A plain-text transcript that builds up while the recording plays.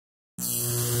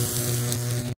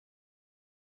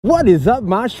What is up,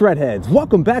 my shredheads?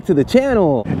 Welcome back to the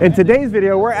channel. In today's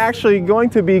video, we're actually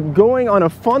going to be going on a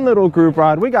fun little group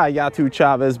ride. We got Yatu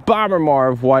Chavez, Bomber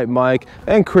Marv, White Mike,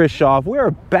 and Chris Schaaf. We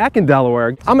are back in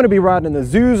Delaware. I'm gonna be riding the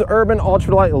ZOOZ Urban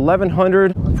Ultralight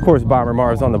 1100. Of course, Bomber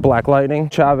Marv's on the Black Lightning,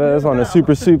 Chavez on the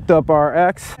super souped up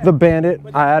RX. The Bandit,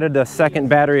 I added a second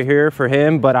battery here for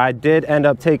him, but I did end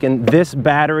up taking this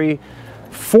battery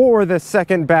for the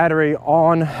second battery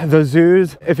on the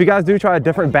ZOOZ. If you guys do try a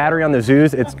different battery on the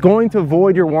ZOOZ, it's going to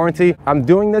void your warranty. I'm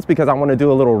doing this because I want to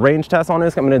do a little range test on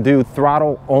this. I'm going to do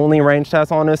throttle only range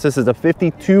test on this. This is a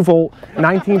 52 volt,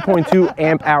 19.2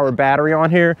 amp hour battery on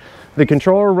here. The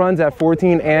controller runs at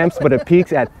 14 amps, but it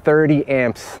peaks at 30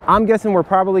 amps. I'm guessing we're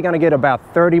probably gonna get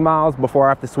about 30 miles before I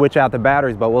have to switch out the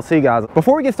batteries, but we'll see, guys.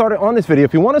 Before we get started on this video,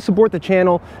 if you wanna support the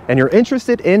channel and you're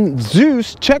interested in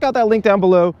ZOOZ, check out that link down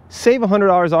below. Save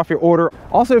 $100 off your order.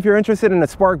 Also, if you're interested in the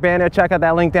Spark Bandit, check out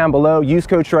that link down below. Use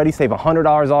code Shreddie, save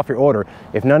 $100 off your order.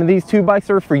 If none of these two bikes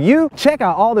are for you, check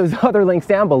out all those other links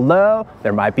down below.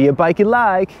 There might be a bike you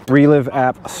like. Relive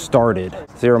app started,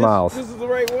 0 miles. This is the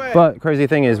right way. But crazy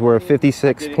thing is, we're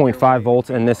 56.5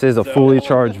 volts and this is a fully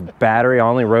charged battery. I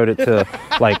only rode it to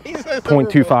like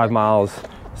 0.25 miles,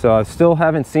 so I still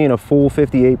haven't seen a full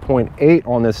 58.8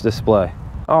 on this display.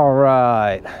 All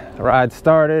right, ride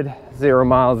started, 0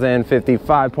 miles in,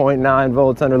 55.9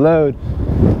 volts under load.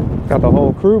 Got the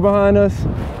whole crew behind us.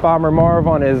 Bomber Marv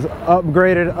on his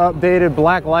updated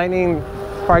Black Lightning.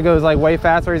 Probably goes like way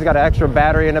faster. He's got an extra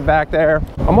battery in the back there.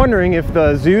 I'm wondering if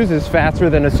the ZOOZ is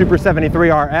faster than a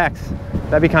Super73 RX.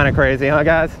 That'd be kind of crazy, huh,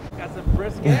 guys? Got some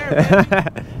brisk air, man.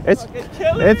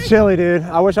 It's chilly, dude.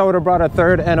 I wish I would have brought a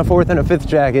third and a fourth and a fifth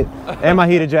jacket. And my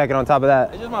heated jacket on top of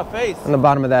that. It's just my face. On the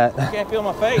bottom of that. You can't feel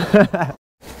my face.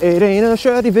 It ain't a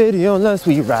Shreddie video unless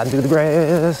we riding through the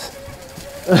grass.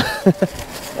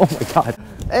 Oh my God.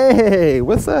 Hey,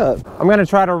 what's up? I'm gonna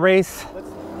try to race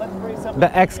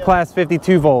the X-Class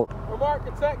 52 volt. Mark,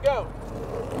 get set, go.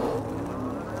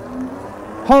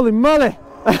 Holy moly!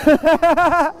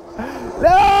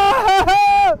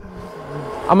 No!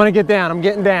 I'm gonna get down. I'm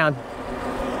getting down.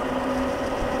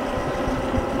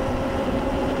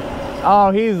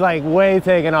 Oh, he's like way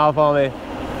taking off on me.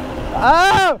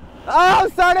 Oh! Oh, I'm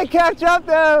starting to catch up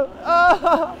though.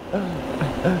 Oh.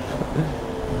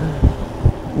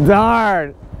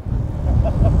 Darn.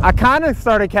 I kind of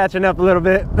started catching up a little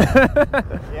bit.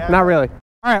 Yeah. Not really.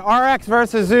 All right, RX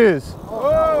versus ZOOZ.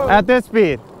 Whoa. At this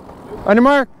speed. On your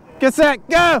mark, get set,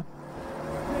 go!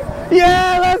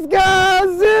 Yeah, let's go,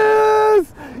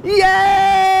 ZOOZ!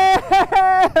 Yeah!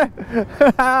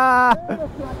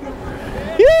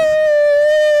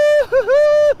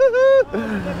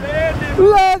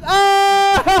 Let's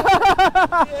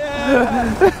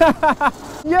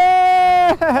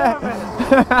yeah!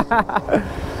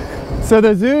 So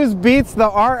the ZOOZ beats the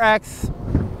RX.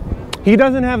 He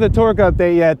doesn't have the torque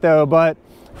update yet though, but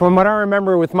from what I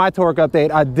remember with my torque update,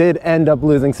 I did end up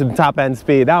losing some top end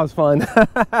speed. That was fun.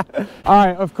 All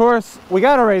right, of course, we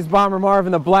gotta race Bomber Marv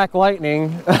in the Black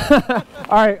Lightning. All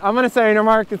right, I'm gonna say your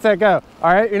mark, get set, go.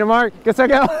 All right, your mark, get set,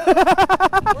 go.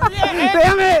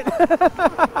 Damn it!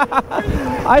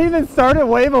 I even started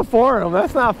way before him.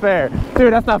 That's not fair.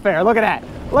 Dude, that's not fair. Look at that.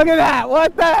 Look at that.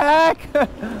 What the heck?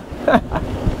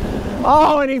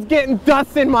 Oh, and he's getting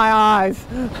dust in my eyes.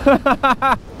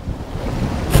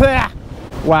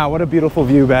 Wow, what a beautiful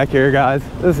view back here, guys.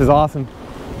 This is awesome.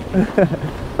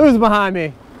 Who's behind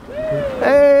me?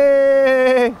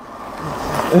 Hey!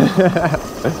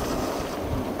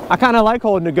 I kind of like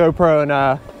holding the GoPro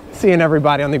and seeing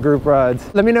everybody on the group rides.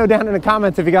 Let me know down in the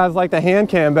comments if you guys like the hand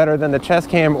cam better than the chest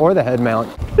cam or the head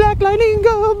mount. Black Lightning,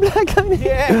 go, Black Lightning.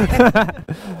 Yeah.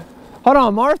 Hold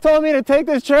on, Marv told me to take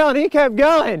this trail and he kept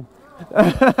going.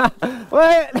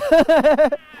 Wait.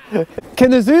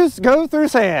 Can the ZOOZ go through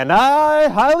sand? I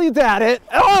highly doubt it.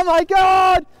 Oh my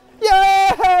God!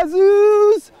 Yeah,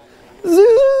 ZOOZ!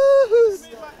 ZOOZ!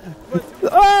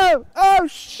 Oh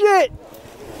shit!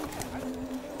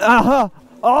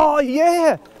 Oh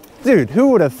yeah! Dude, who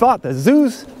would have thought the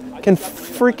ZOOZ can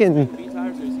freaking...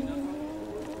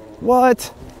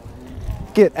 What?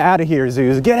 Get out of here,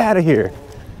 ZOOZ. Get out of here.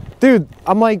 Dude,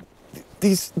 I'm like,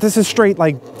 this is straight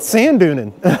like sand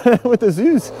duning with the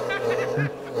ZOOZ.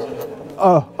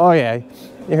 Oh yeah, you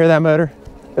hear that motor?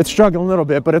 It's struggling a little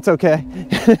bit, but it's okay.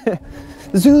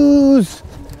 ZOOZ!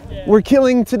 We're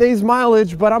killing today's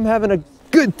mileage, but I'm having a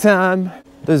good time.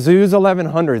 The ZOOZ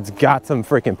 1100's got some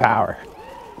freaking power.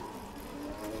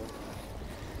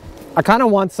 I kind of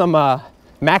want some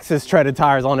Maxxis treaded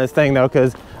tires on this thing though,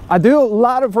 because I do a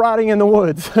lot of riding in the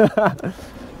woods.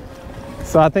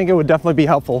 So I think it would definitely be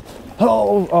helpful.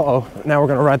 Oh, uh-oh, now we're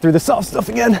gonna ride through the soft stuff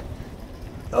again.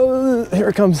 Oh, here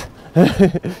it comes.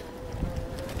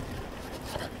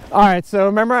 All right, so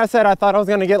remember I said I thought I was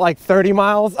gonna get like 30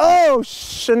 miles? Oh,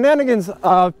 shenanigans.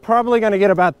 Probably gonna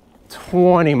get about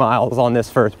 20 miles on this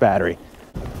first battery.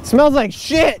 Smells like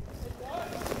shit.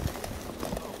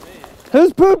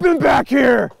 Who's pooping back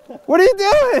here? What are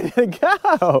you doing?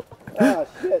 Go. Oh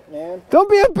shit, man. Don't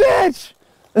be a bitch.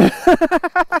 Oh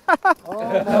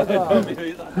my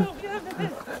God.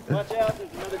 Watch out,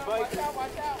 there's another bike.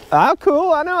 Watch out. I'm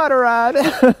cool, I know how to ride.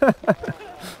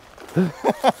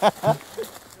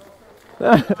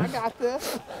 I got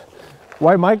this.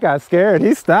 White Mike got scared.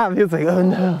 He stopped. He was like, oh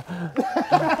no.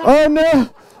 Oh no.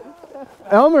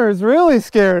 Elmer is really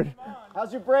scared.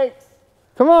 How's your brakes?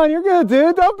 Come on, you're good,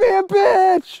 dude. Don't be a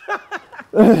bitch.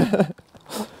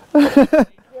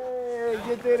 Yay,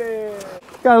 you did it.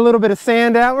 Got a little bit of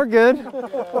sand out. We're good.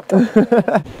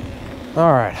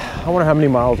 All right. I wonder how many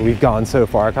miles we've gone so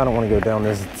far. I kind of want to go down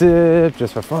this dip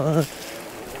just for fun.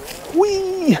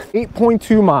 Whee!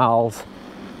 8.2 miles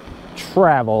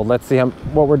traveled. Let's see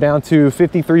what we're down to.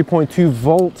 53.2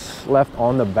 volts left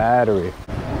on the battery.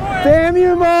 Damn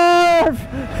you, Marv!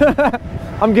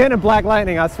 I'm getting a Black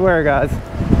Lightning, I swear, guys.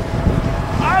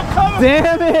 I'm coming.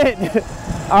 Damn it!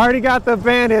 I already got the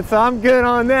Bandit, so I'm good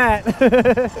on that.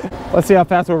 Let's see how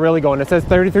fast we're really going. It says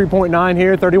 33.9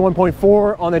 here,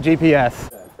 31.4 on the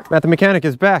GPS. Matt the mechanic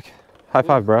is back. High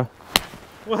five, bro.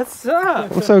 What's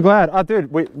up? I'm so glad. Oh,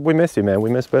 dude, we missed you, man. We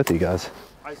missed both of you guys.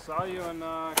 I saw you in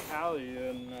Cali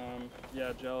and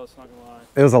yeah, jealous, not gonna lie.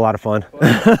 It was a lot of fun. But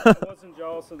I wasn't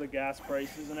jealous of the gas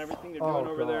prices and everything they're doing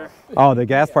over there. Oh, the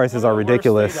gas prices are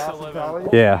ridiculous.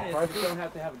 Yeah. You don't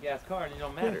have to have a gas car and you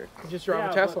don't matter. You just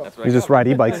drive a Tesla. That's what You just ride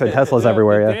e-bikes and Teslas The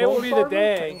everywhere, day yeah. will be the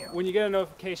day when you get a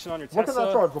notification on your What can I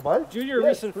Tesla. charge for bike? Due to your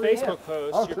recent Facebook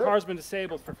post, Oh, your sure. car's been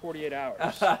disabled for 48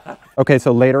 hours. Okay,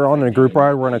 so later on in a group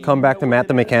ride, we're gonna come back to Matt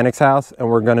the mechanic's house and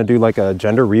we're gonna do like a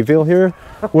gender reveal here.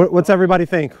 What's everybody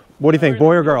think? What do you think,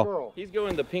 boy or girl? He's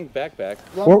going the pink backpack.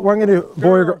 We're gonna do boy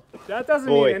or girl. That doesn't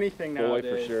Boy. mean anything Boy,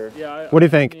 nowadays. for sure. Yeah. What do you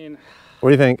think? I mean, What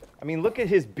do you think? I mean, look at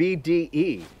his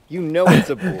BDE. You know it's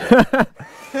a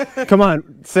boy. Come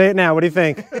on, say it now. What do you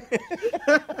think?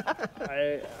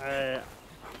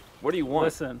 What do you want?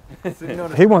 listen.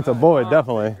 He wants a boy,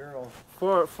 definitely.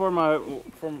 For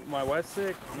my wife's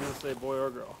sake, I'm gonna say boy or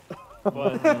girl.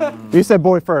 But You said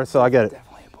boy first, so I get it.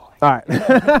 Definitely a boy. All right.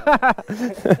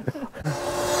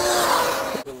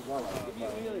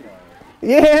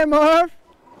 Yeah, Marv.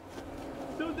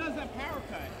 who does that power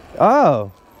cut?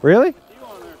 Oh, really? You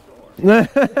on there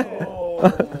for?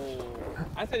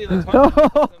 I said he looked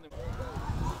hungry.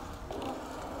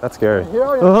 That's scary. Here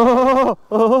I am.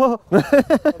 Oh.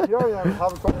 Here I am.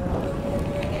 Having fun.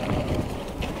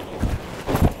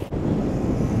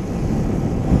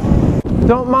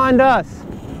 Don't mind us.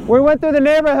 We went through the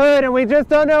neighborhood and we just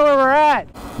don't know where we're at.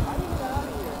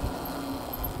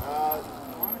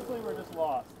 Honestly, we're just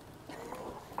lost.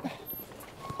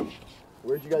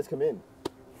 Where'd you guys come in?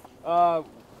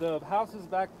 The house is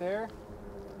back there.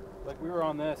 Like we were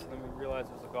on this, and then we realized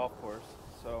it was a golf course.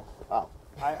 So Oh.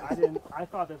 I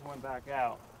thought this went back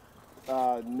out.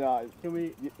 No. Can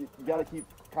we? You got to keep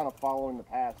kind of following the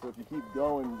path. So if you keep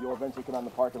going, you'll eventually come out in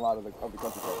the parking lot of the country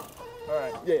club. All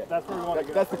right. Yeah. That's where we want to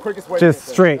go. That's the quickest way. Just to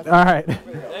get straight. there. All right.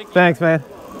 Thanks, man.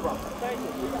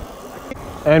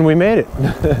 And we made it.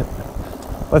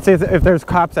 Let's see if there's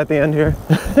cops at the end here.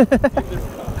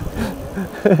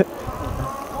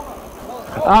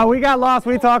 Oh, we got lost.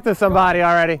 We talked to somebody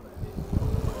already.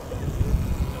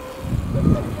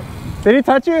 Did he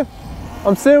touch you?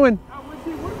 I'm suing.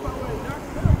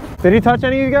 Did he touch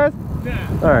any of you guys?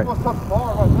 Yeah. All right. What's up,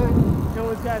 bar, I think. Kill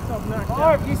this guy something knocked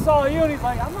out. He saw you and he's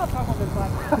like, I'm not talking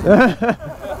about this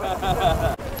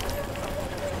guy.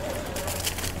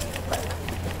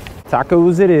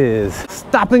 Tacos it is.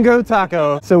 Stop and go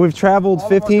taco. So we've traveled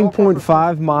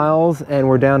 15.5 miles and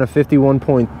we're down to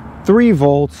 51.3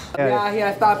 volts. We out here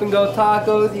at Stop and Go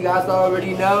Tacos. You guys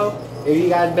already know. If you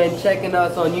guys been checking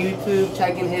us on YouTube,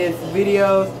 checking his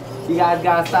videos, you guys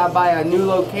gotta stop by our new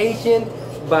location.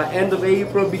 By end of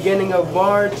April, beginning of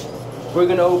March, we're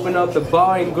gonna open up the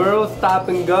bar and girls Stop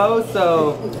and Go.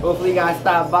 So hopefully you guys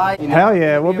stop by. You know, Hell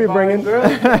yeah, we'll be bar bringing and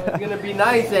girls. So it's gonna be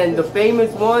nice. And the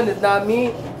famous one is not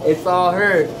me. It's all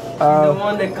her. She's the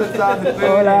one that cooks all the food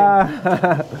and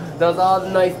Hola. does all the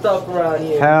nice stuff around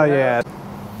here. Hell yeah.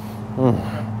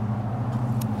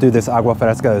 Dude, this agua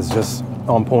fresca is just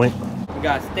on point. We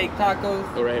got steak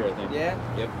tacos. Go right here, thank you.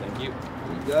 Yeah. Yep, thank you.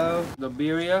 Here we go. The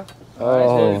birria.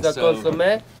 Oh, The so-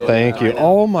 consommé. thank you.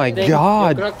 Oh my Yo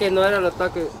God. creo que no era los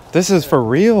tacos. This is for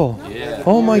real. Yeah.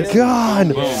 Oh my God.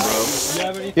 Boom,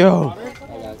 bro. Yo.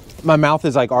 My mouth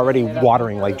is like already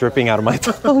watering, like dripping out of my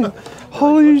tongue.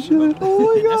 Holy shit!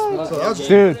 Oh my god,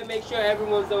 dude! Make sure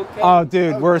everyone's okay. Oh,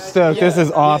 dude, we're stoked. This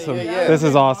is awesome. This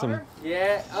is awesome.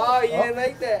 Yeah. Oh, you didn't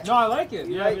like that? No, I like it.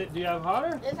 Do you have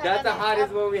hotter? That's the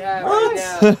hottest one we have right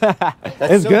now.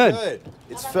 It's so good.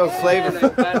 It's so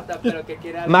flavorful.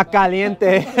 Más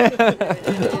caliente.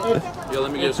 Yo,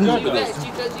 let me get a scoop of this.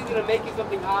 She said she's gonna make you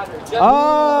something hotter.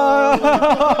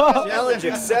 Oh! Challenge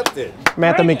accepted.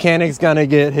 Matt the mechanic's gonna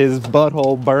get his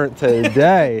butthole burnt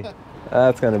today.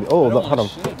 That's gonna be. Oh, hold on.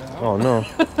 Oh no.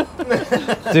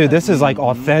 Dude, this is like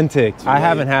authentic. I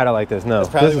haven't had it like this. No,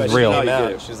 this is real.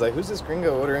 She's like, who's this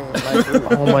gringo ordering my food?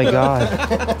 Oh my god.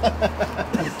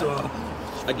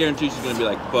 I guarantee she's gonna be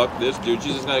like, fuck this, dude.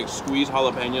 She's just gonna like squeeze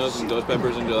jalapenos and ghost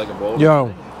peppers into like a bowl.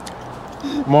 Yo,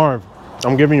 Marv,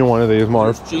 I'm giving you one of these,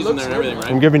 Marv. There's cheese in there and everything, right?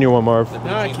 I'm giving you one, Marv.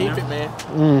 No, I keep it, man.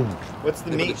 What's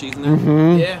the They put meat? the cheese in there?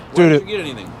 Yeah. Why Dude, didn't you get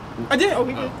anything? I did. Oh,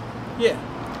 he did. Yeah.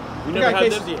 You never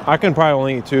had this? I can probably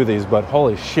only eat 2 of these, but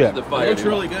holy shit. The fire. It's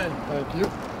really good. Thank you.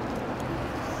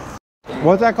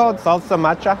 What's that called? Salsa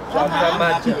matcha?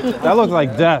 That looks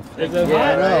like death.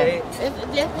 Yeah, right?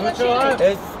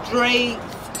 It's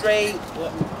Straight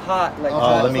hot, like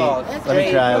let me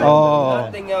try it. Oh.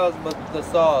 nothing else but the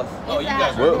sauce. Oh, you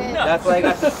guys Whoa. are nuts. That's why I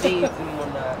got the seeds and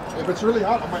whatnot. If it's really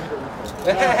hot, I might hit it with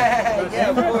Yeah,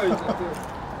 of course.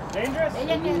 Dangerous?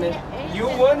 You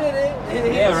wanted it.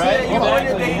 Yeah, right? You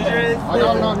wanted dangerous. I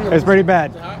got it on here. It's pretty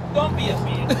bad. Don't be a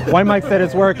man. White Mike said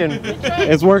it's working.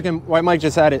 It's working. White Mike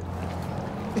just had it.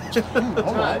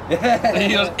 And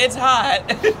he goes, it's hot.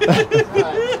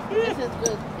 This is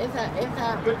good.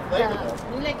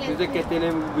 Dice que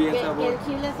tiene bien sabor. El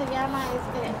chile se llama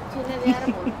chile de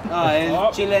árbol. Ah,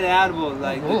 es chile de árbol,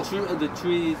 like the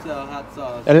tree's hot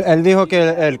sauce. Él dijo que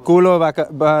el culo va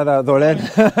a doler.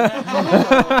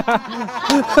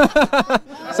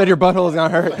 Said your butthole is gonna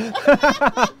hurt.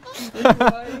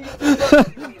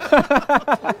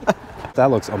 That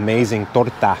looks amazing.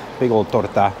 Torta. Big old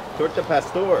torta. Torta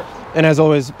pastor. And as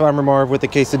always, Bomber Marv with the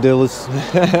quesadillas.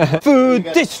 Food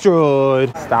destroyed.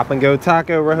 Stop and Go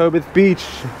Taco, Rehoboth Beach.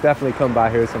 Definitely come by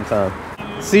here sometime.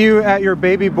 See you at your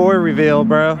baby boy reveal,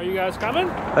 bro. Are you guys coming?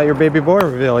 At your baby boy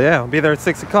reveal, yeah. I'll be there at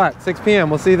 6 o'clock, 6 p.m.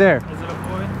 We'll see you there. Is it a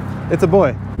boy? It's a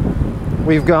boy.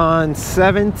 We've gone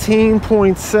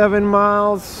 17.7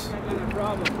 miles.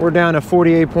 We're down to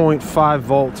 48.5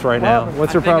 volts right now.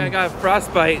 What's your problem? I got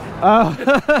frostbite. Oh,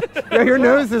 yo, your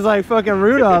nose is like fucking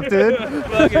Rudolph, dude.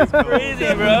 Fucking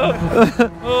crazy, bro.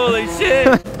 Holy shit.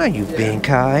 How you been,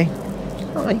 Kai?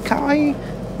 Hi, Kai.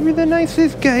 You're the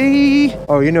nicest guy.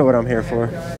 Oh, you know what I'm here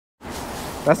for.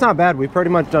 That's not bad. We've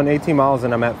pretty much done 18 miles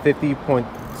and I'm at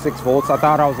 50.6 volts. I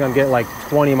thought I was gonna get like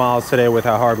 20 miles today with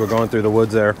how hard we're going through the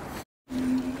woods there.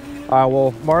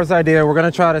 Well, Marv's idea, we're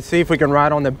gonna try to see if we can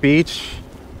ride on the beach.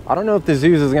 I don't know if the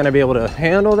ZOOZ is gonna be able to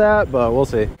handle that, but we'll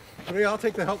see. Yeah, I'll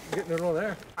take the help getting it all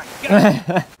there.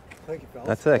 Thank you, fellas.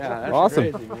 That's sick. Yeah, that's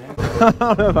awesome. crazy, man. I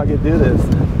don't know if I could do this.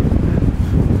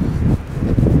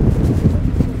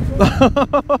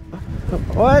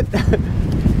 What?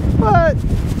 What?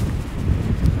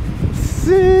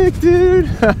 Sick, dude.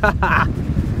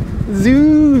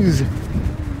 ZOOZ.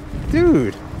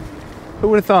 Dude, who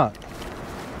would have thought?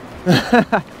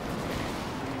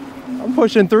 I'm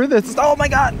pushing through this. Oh my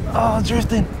God. Oh,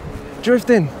 drifting.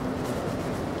 Drifting.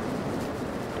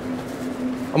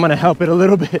 I'm gonna help it a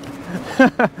little bit.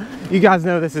 You guys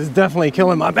know this is definitely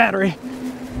killing my battery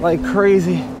like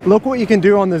crazy. Look what you can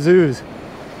do on the ZOOZ.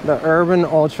 The Urban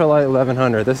Ultralight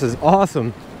 1100. This is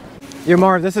awesome. Yo,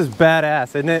 Marv, this is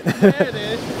badass, isn't it? Yeah, it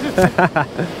is.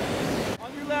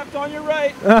 On your left, on your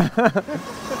right.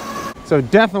 So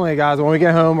definitely, guys, when we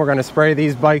get home, we're gonna spray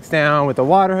these bikes down with the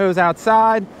water hose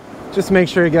outside. Just make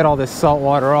sure you get all this salt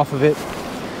water off of it.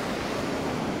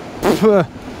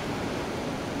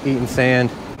 Eating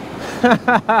sand.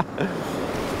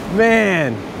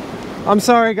 Man, I'm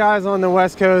sorry, guys, on the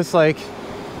West Coast. Like,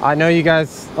 I know you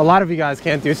guys, a lot of you guys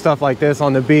can't do stuff like this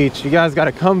on the beach. You guys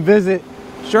gotta come visit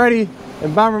Shreddie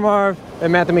and Bomber Marv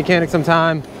and Matt the Mechanic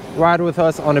sometime. Ride with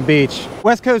us on the beach.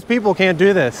 West Coast people can't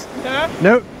do this. Yeah?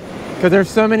 Nope. Because there's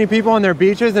so many people on their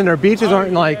beaches and their beaches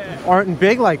aren't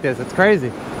big like this. It's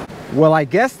crazy. Well, I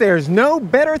guess there's no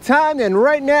better time than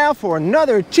right now for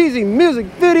another cheesy music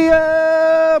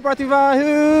video. Brought to you by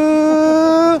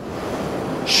who?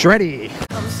 Shreddie.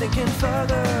 I'm sinking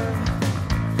further.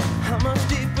 How much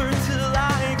deeper till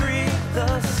I breathe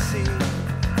the sea?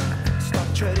 Stop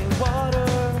treading water.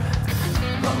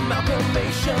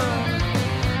 Amalgamation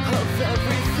of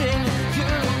everything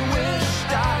you wished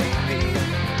I'd be.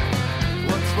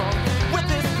 What's wrong with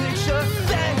this picture?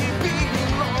 They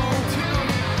belong to.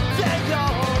 They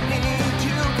all need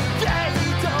you.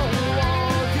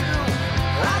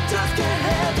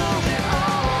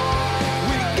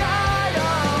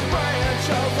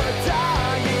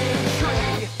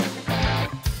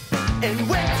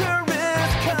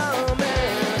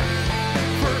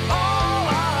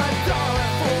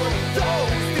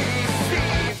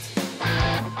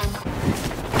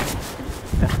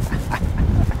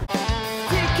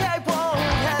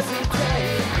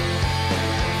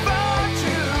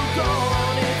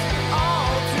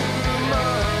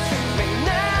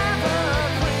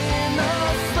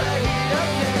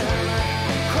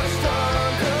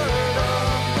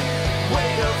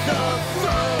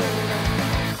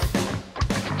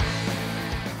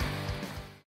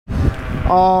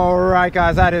 All right,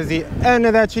 guys, that is the end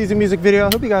of that cheesy music video.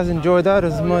 I hope you guys enjoyed that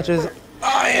as much as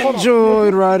I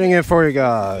enjoyed writing it for you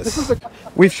guys.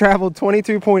 We've traveled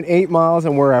 22.8 miles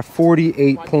and we're at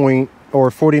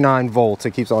 49 volts.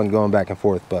 It keeps on going back and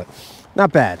forth, but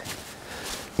not bad.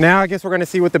 Now I guess we're gonna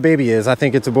see what the baby is. I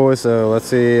think it's a boy, so let's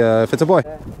see if it's a boy.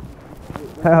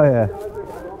 Hell yeah.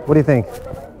 What do you think?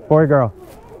 Boy or girl?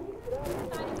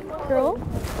 Girl?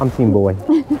 I'm team boy.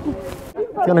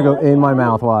 It's gonna go in my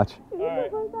mouth, watch.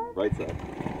 Right side.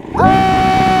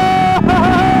 I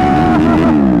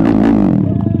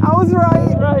was right.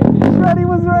 Shreddie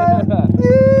was right.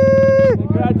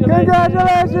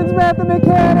 Congratulations, Matthew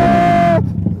Mechanic.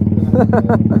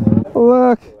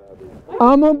 Look,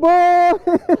 I'm a boy.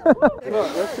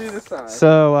 Let's see the side.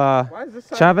 So, Why is this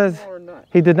side Chavez, more nut?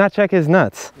 he did not check his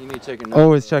nuts. You need to check your nuts.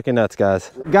 Always checking nuts, guys.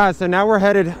 Guys, so now we're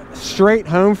headed straight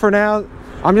home for now.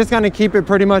 I'm just gonna keep it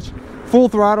pretty much full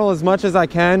throttle as much as I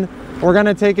can. We're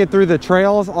gonna take it through the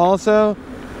trails also.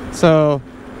 So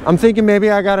I'm thinking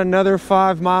maybe I got another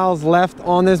 5 miles left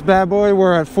on this bad boy.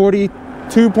 We're at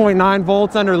 42.9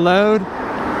 volts under load.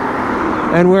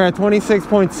 And we're at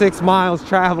 26.6 miles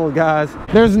traveled, guys.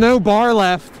 There's no bar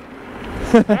left.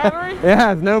 Battery?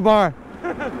 Yeah, there's no bar.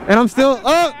 And I'm still,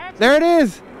 oh, there it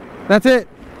is. That's it.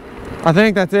 I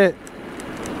think that's it.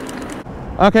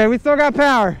 Okay, we still got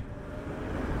power.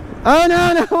 Oh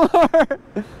no, no more.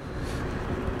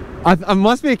 I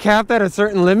must be capped at a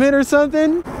certain limit or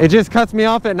something. It just cuts me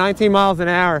off at 19 miles an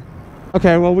hour.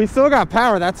 Okay, well, we still got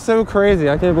power. That's so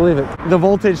crazy. I can't believe it. The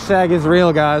voltage sag is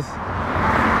real, guys.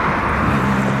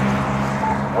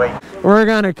 Wait. We're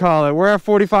gonna call it. We're at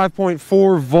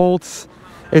 45.4 volts.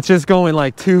 It's just going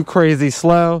like too crazy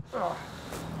slow.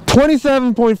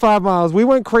 27.5 miles. We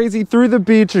went crazy through the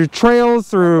beach, through trails,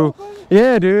 through,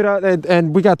 yeah, dude.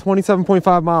 And we got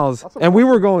 27.5 miles. And we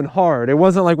were going hard. It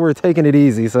wasn't like we were taking it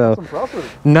easy. So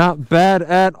not bad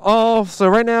at all. So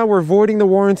right now we're voiding the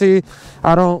warranty.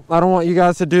 I don't want you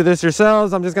guys to do this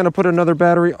yourselves. I'm just gonna put another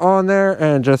battery on there,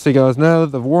 and just so you guys know,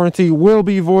 the warranty will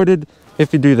be voided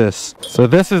if you do this. So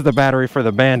this is the battery for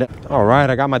the Bandit. All right,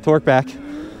 I got my torque back.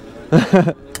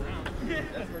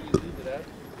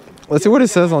 Let's see what it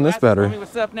says on this battery.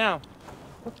 What's up now?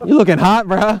 You looking hot,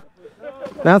 bro.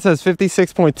 Now it says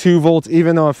 56.2 volts,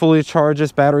 even though I fully charged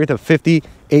this battery to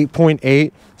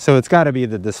 58.8. So it's got to be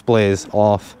the displays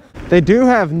off. They do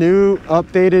have new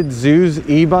updated ZOOZ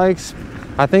e-bikes.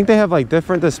 I think they have like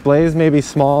different displays, maybe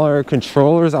smaller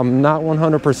controllers. I'm not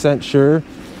 100% sure.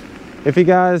 If you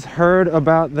guys heard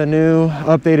about the new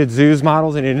updated ZOOZ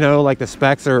models and you know like the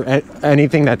specs or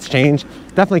anything that's changed,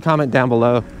 definitely comment down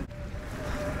below.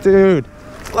 Dude,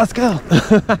 let's go.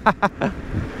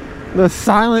 The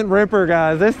silent ripper,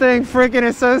 guys. This thing freaking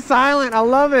is so silent. I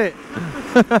love it.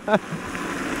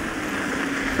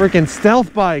 Freaking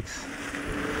stealth bikes.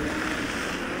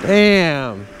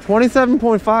 Damn.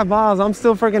 27.5 miles. I'm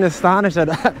still freaking astonished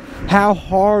at how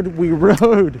hard we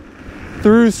rode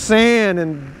through sand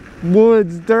and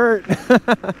woods, dirt,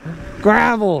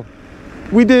 gravel.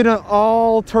 We did an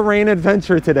all-terrain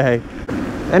adventure today.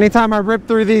 Anytime I rip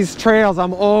through these trails,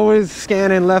 I'm always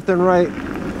scanning left and right.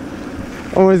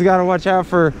 Always got to watch out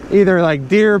for either like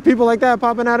deer or people like that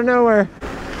popping out of nowhere.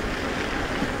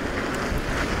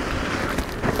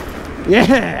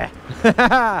 Yeah.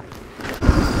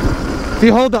 If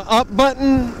you hold the up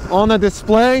button on the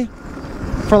display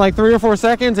for like 3 or 4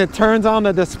 seconds, it turns on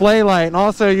the display light. And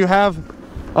also you have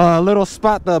a little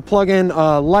spot to plug in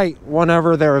light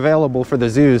whenever they're available for the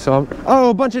zoo. So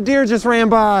oh, a bunch of deer just ran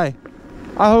by.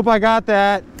 I hope I got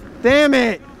that. Damn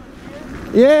it.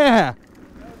 Yeah.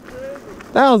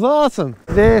 That was awesome.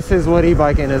 This is what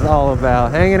e-biking is all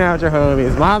about. Hanging out with your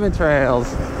homies, mobbing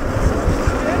trails.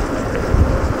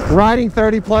 Riding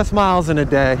 30 plus miles in a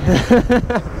day.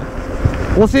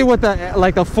 We'll see what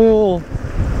the full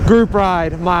group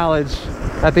ride mileage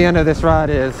at the end of this ride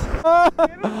is.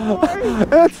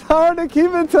 It's hard to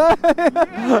keep it tight.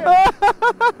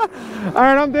 All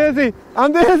right, I'm dizzy.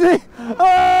 I'm dizzy.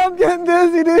 Oh, I'm getting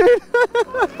dizzy, dude.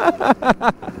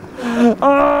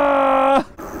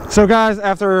 So guys,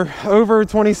 after over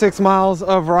 26 miles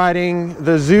of riding,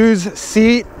 the ZOOZ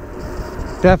seat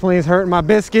definitely is hurting my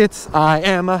biscuits. I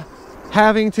am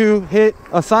having to hit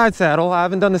a side saddle. I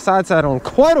haven't done the side saddle in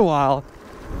quite a while,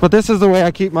 but this is the way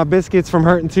I keep my biscuits from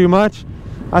hurting too much.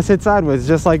 I sit sideways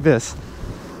just like this.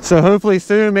 So hopefully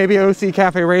soon, maybe OC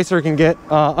Cafe Racer can get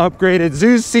upgraded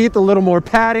ZOOZ seat, a little more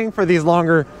padding for these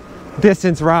longer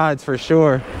distance rides for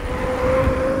sure.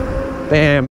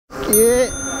 Damn.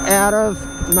 Get out of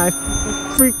my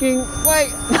freaking way.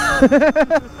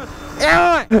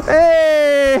 Hey!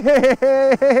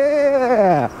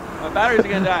 My batteries are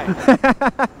gonna die.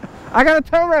 I got a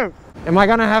tow rope. Am I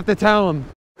gonna have to tell him?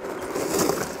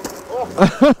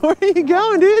 Oh. Where are you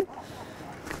going, dude?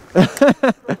 That's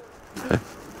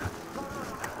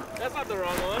not the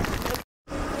wrong one.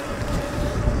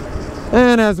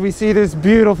 And as we see this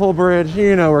beautiful bridge,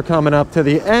 you know we're coming up to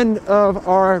the end of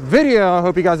our video. I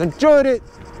hope you guys enjoyed it.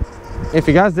 If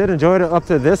you guys did enjoy it up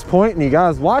to this point and you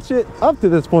guys watch it up to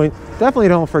this point, definitely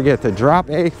don't forget to drop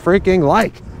a freaking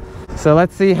like. So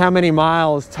let's see how many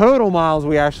miles, total miles,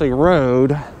 we actually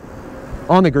rode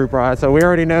on the group ride. So we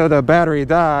already know the battery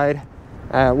died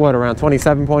at what, around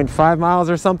 27.5 miles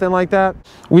or something like that.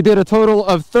 We did a total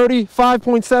of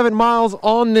 35.7 miles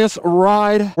on this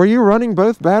ride. Were you running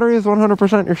both batteries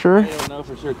 100%? You're sure? I don't know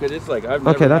for sure, because it's like I've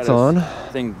never okay, that's had on.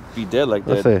 Thing be dead like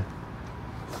that. Let's see.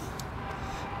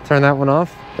 Turn that one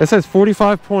off. It says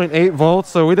 45.8 volts,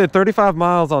 so we did 35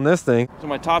 miles on this thing. So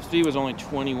my top speed was only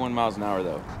 21 miles an hour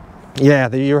though.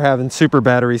 Yeah, you're having super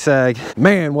battery sag.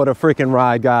 Man, what a freaking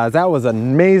ride, guys. That was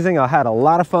amazing. I had a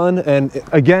lot of fun. And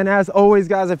again, as always,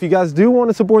 guys, if you guys do want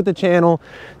to support the channel,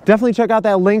 definitely check out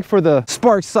that link for the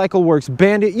Spark Cycleworks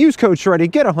Bandit. Use code Shreddie,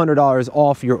 get $100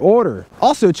 off your order.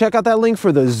 Also, check out that link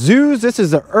for the ZOOZ. This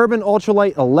is the Urban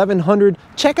Ultralight 1100.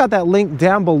 Check out that link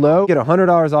down below. Get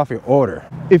 $100 off your order.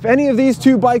 If any of these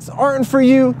two bikes aren't for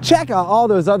you, check out all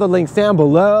those other links down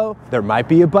below. There might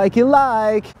be a bike you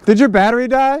like. Did your battery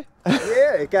die?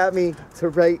 Yeah, it got me to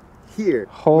right here.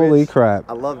 Holy crap.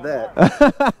 I love that.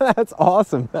 That's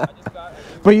awesome.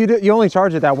 But you only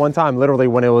charged it that one time, literally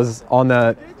when it was on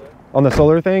the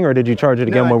solar thing, or did you charge it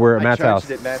again when we were at Matt's house? I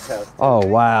charged it at Matt's house. Oh,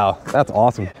 wow. That's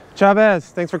awesome. Chavez,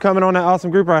 thanks for coming on that awesome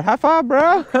group ride. High five,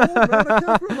 bro.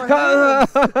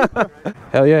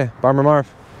 Hell yeah. Bomber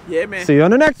Marv. Yeah, man. See you on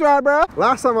the next ride, bro.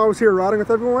 Last time I was here riding with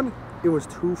everyone, it was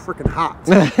too freaking hot.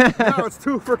 Now it's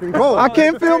too freaking cold. I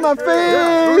can't feel my face.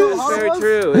 It's very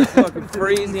true. It's fucking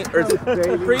freezing, or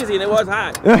it's freezing, and it was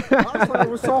hot. It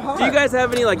was so hot. Do you guys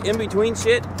have any like in between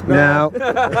shit? No.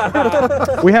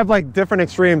 We have like different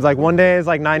extremes. Like one day is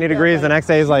like 90 degrees, the next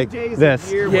day is like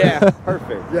this. Yeah,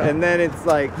 perfect. Yeah. And then it's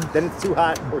like, then it's too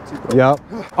hot or too cold. Yep.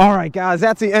 All right, guys,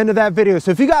 that's the end of that video. So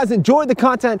if you guys enjoyed the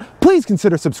content, please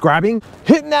consider subscribing,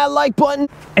 hitting that like button,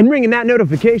 and ringing that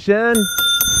notification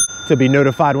to be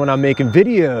notified when I'm making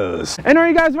videos. And are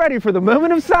you guys ready for the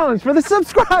moment of silence for the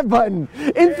subscribe button?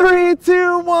 In 3,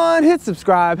 2, 1, hit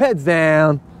subscribe, heads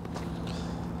down.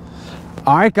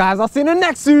 All right, guys, I'll see you in the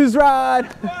next ZOOZ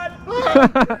ride.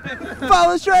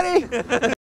 Follow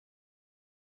Shreddie.